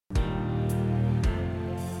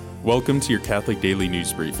Welcome to your Catholic Daily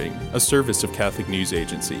News Briefing, a service of Catholic News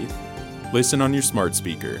Agency. Listen on your smart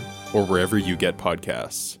speaker or wherever you get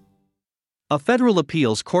podcasts. A federal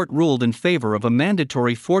appeals court ruled in favor of a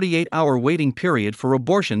mandatory 48-hour waiting period for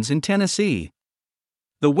abortions in Tennessee.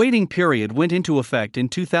 The waiting period went into effect in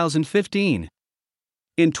 2015.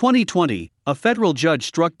 In 2020, a federal judge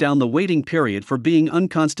struck down the waiting period for being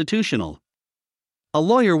unconstitutional. A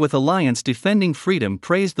lawyer with Alliance Defending Freedom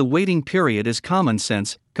praised the waiting period as common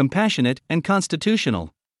sense, compassionate, and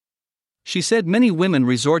constitutional. She said many women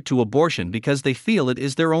resort to abortion because they feel it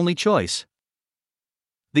is their only choice.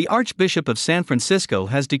 The Archbishop of San Francisco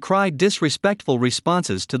has decried disrespectful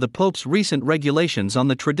responses to the Pope's recent regulations on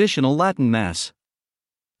the traditional Latin Mass.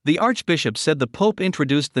 The Archbishop said the Pope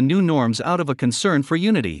introduced the new norms out of a concern for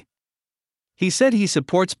unity. He said he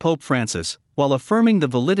supports Pope Francis, while affirming the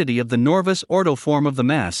validity of the Norvis Ordo form of the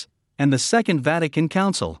Mass, and the Second Vatican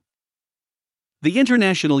Council. The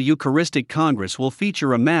International Eucharistic Congress will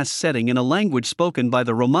feature a Mass setting in a language spoken by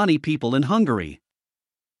the Romani people in Hungary.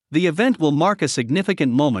 The event will mark a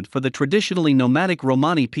significant moment for the traditionally nomadic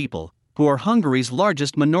Romani people, who are Hungary's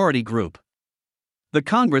largest minority group. The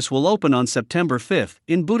Congress will open on September 5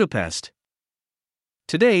 in Budapest.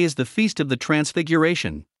 Today is the Feast of the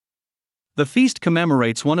Transfiguration. The feast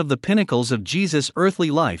commemorates one of the pinnacles of Jesus' earthly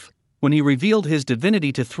life, when he revealed his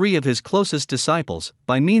divinity to three of his closest disciples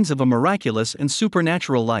by means of a miraculous and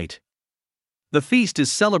supernatural light. The feast is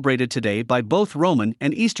celebrated today by both Roman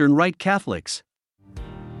and Eastern Rite Catholics.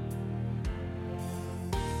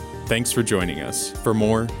 Thanks for joining us. For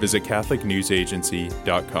more, visit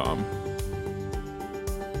CatholicNewsAgency.com.